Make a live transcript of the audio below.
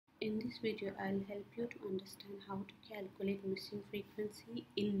In this video, I'll help you to understand how to calculate missing frequency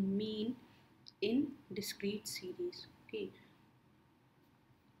in mean in discrete series. Okay.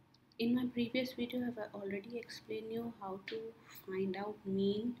 In my previous video, I've already explained you how to find out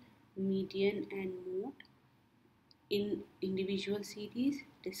mean, median, and mode in individual series,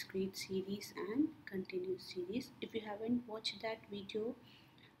 discrete series, and continuous series. If you haven't watched that video,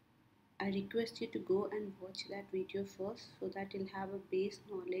 I request you to go and watch that video first so that you'll have a base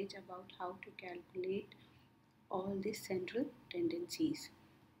knowledge about how to calculate all these central tendencies.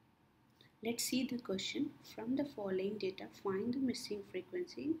 Let's see the question. From the following data, find the missing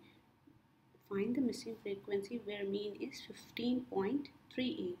frequency. Find the missing frequency where mean is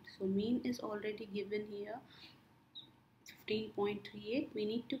 15.38. So mean is already given here, 15.38. We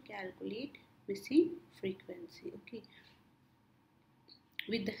need to calculate missing frequency. Okay.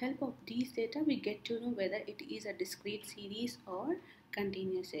 With the help of these data, we get to know whether it is a discrete series or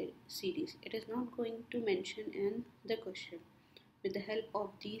continuous series. It is not going to mention in the question. With the help of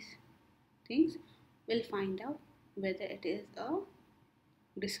these things, we'll find out whether it is a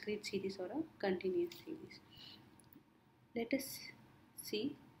discrete series or a continuous series. Let us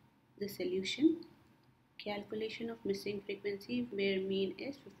see the solution. Calculation of missing frequency where mean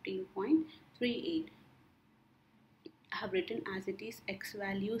is 15.38. I have written as it is x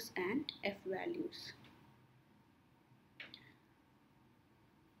values and f values.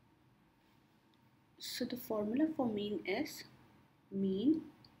 So the formula for mean is mean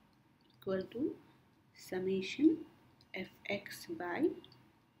equal to summation fx by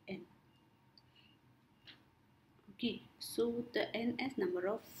n. Okay, so the n is number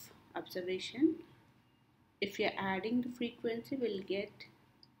of observation. If you are adding the frequency, we'll get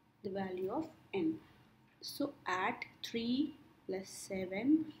the value of n. So at 3 plus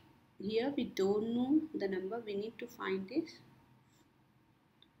 7, here we don't know the number, we need to find this.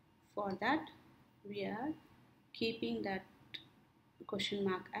 For that, we are keeping that question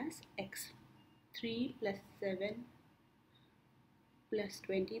mark as x. 3 plus 7 plus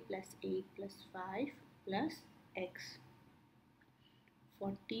 20 plus 8 plus 5 plus x.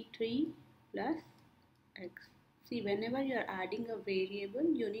 43 plus x. See, whenever you are adding a variable,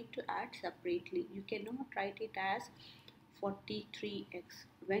 you need to add separately. You cannot write it as 43x.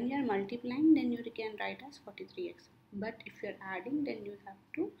 When you are multiplying, then you can write as 43x. But if you are adding, then you have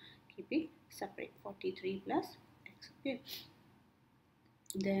to keep it separate. 43 plus x. Okay.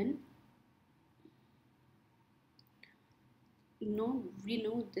 Then we know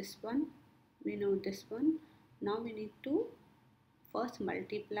this one. We know this one. Now we need to first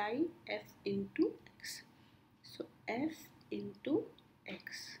multiply f into x. So f into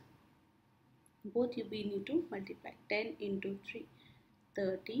x, both we need to multiply. 10 into 3,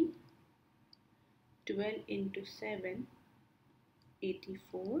 30, 12 into 7,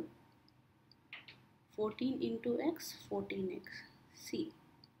 84, 14 into x, 14x. See,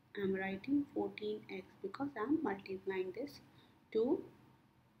 I am writing 14x because I am multiplying this two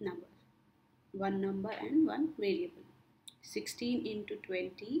numbers, one number and one variable. 16 into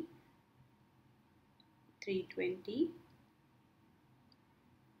 20, 320,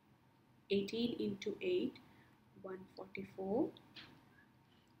 18 into 8, 144,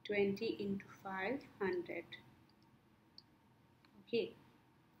 20 into 5, 100. Okay.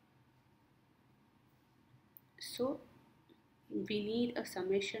 So we need a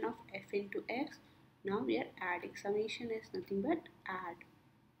summation of f into x. Now we are adding. Summation is nothing but add.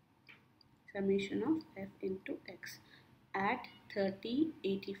 Summation of f into x. Add 30,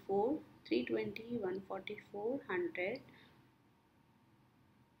 84, 320, 144, 100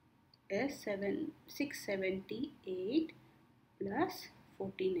 is 678 plus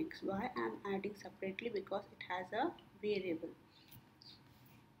 14x. Why I am adding separately? Because it has a variable.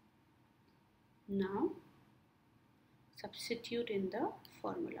 Now substitute in the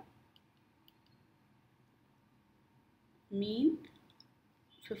formula. Mean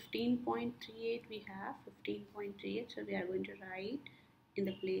 15.38, we have 15.38, so we are going to write in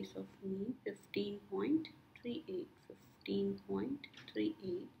the place of mean 15.38.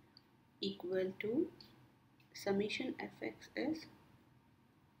 15.38 equal to summation fx is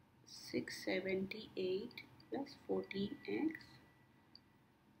 678 plus 14x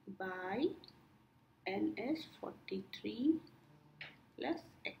by n is 43 plus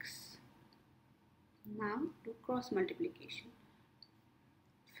x. Now do cross multiplication.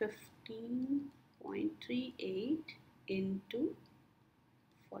 15.38 into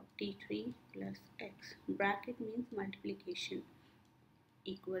 43 plus x. Bracket means multiplication,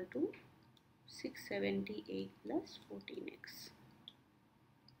 equal to 678 plus 14x.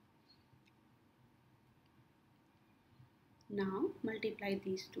 Now multiply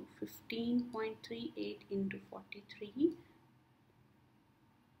these two. 15.38 into 43,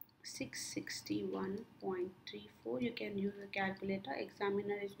 661.34. You can use a calculator.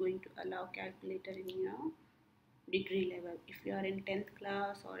 Examiner is going to allow calculator in your degree level. If you are in 10th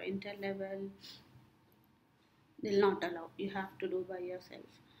class or inter level, they'll not allow. You have to do by yourself.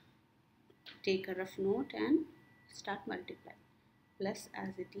 Take a rough note and start multiply. Plus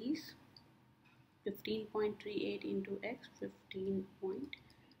as it is, 15.38 into x,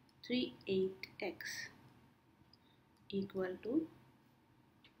 15.38x equal to,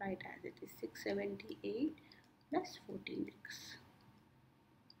 write as it is, 678 plus 14x.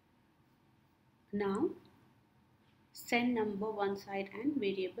 Now send number one side and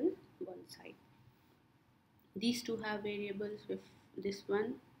variable one side. These two have variables with this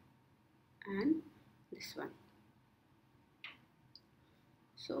one and this one.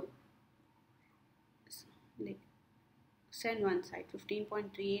 So like send one side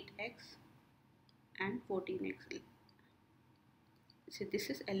 15.38x and 14x. So this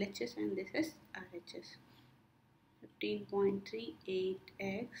is LHS and this is RHS.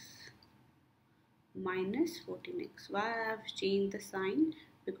 15.38x minus 14x. Why I have changed the sign?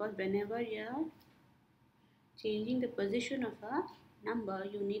 Because whenever you are changing the position of a number,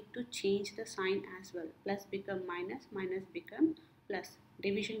 you need to change the sign as well. Plus become minus, minus become plus.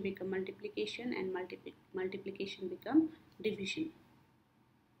 Division become multiplication and multiplication become division.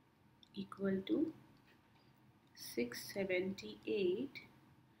 Equal to 678.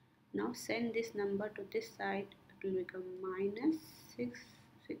 Now send this number to this side. It will become minus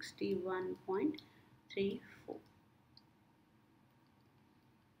 661.34.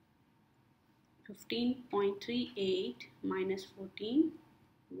 15.38 minus 14,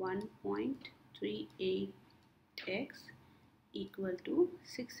 1.38x equal to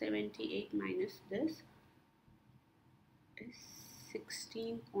 678 minus this is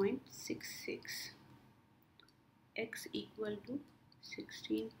 16.66. X equal to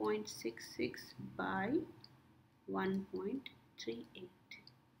 16.66 by 1.38.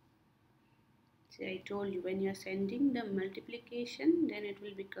 See, I told you, when you are sending the multiplication, then it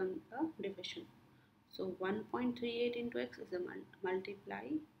will become a division. So 1.38 into x is a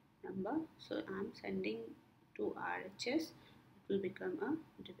multiply number. So I am sending to RHS. It will become a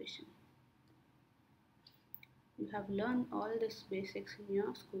division. You have learned all this basics in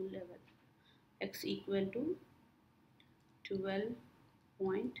your school level. X equal to 12.07,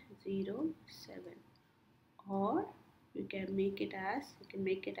 or you can make it as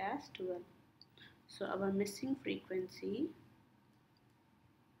 12. So our missing frequency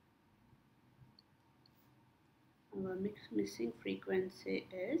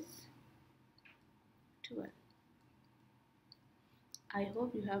is 12. I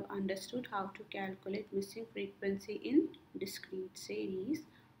hope you have understood how to calculate missing frequency in discrete series.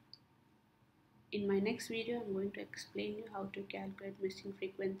 In my next video, I'm going to explain you how to calculate missing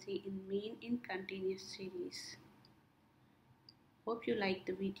frequency in mean in continuous series. Hope you like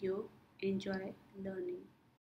the video. Enjoy learning.